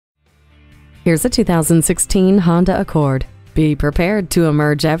Here's a 2016 Honda Accord. Be prepared to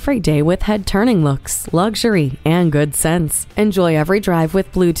emerge every day with head-turning looks, luxury, and good sense. Enjoy every drive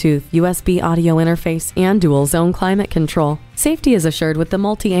with Bluetooth, USB audio interface, and dual-zone climate control. Safety is assured with the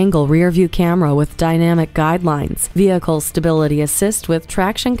multi-angle rear-view camera with dynamic guidelines, vehicle stability assist with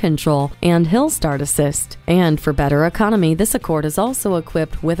traction control, and hill start assist. And for better economy, this Accord is also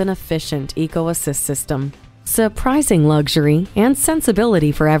equipped with an efficient Eco Assist system. Surprising luxury and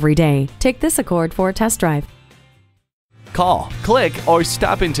sensibility for every day. Take this Accord for a test drive. Call, click, or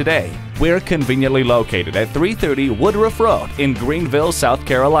stop in today. We're conveniently located at 330 Woodruff Road in Greenville, South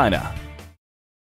Carolina.